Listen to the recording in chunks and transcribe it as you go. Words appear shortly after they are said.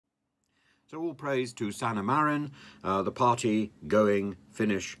So all praise to Sanna Marin, the party-going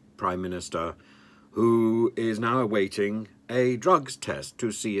Finnish Prime Minister, who is now awaiting a drugs test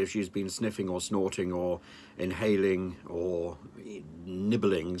to see if she's been sniffing or snorting or inhaling or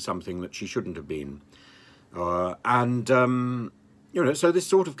nibbling something that she shouldn't have been. So this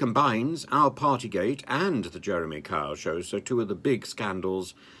sort of combines our partygate and the Jeremy Kyle show, so two of the big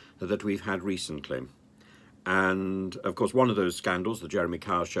scandals that we've had recently. And, of course, one of those scandals, the Jeremy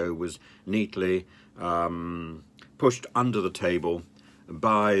Kyle show, was neatly pushed under the table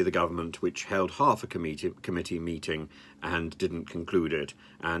by the government, which held half a committee meeting and didn't conclude it,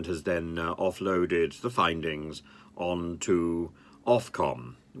 and has then offloaded the findings onto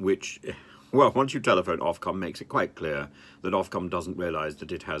Ofcom, which, well, once you telephone Ofcom, makes it quite clear that Ofcom doesn't realise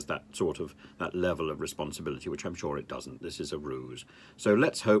that it has that level of responsibility, which I'm sure it doesn't. This is a ruse. So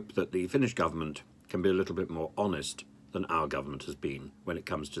let's hope that the Finnish government can be a little bit more honest than our government has been when it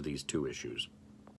comes to these two issues.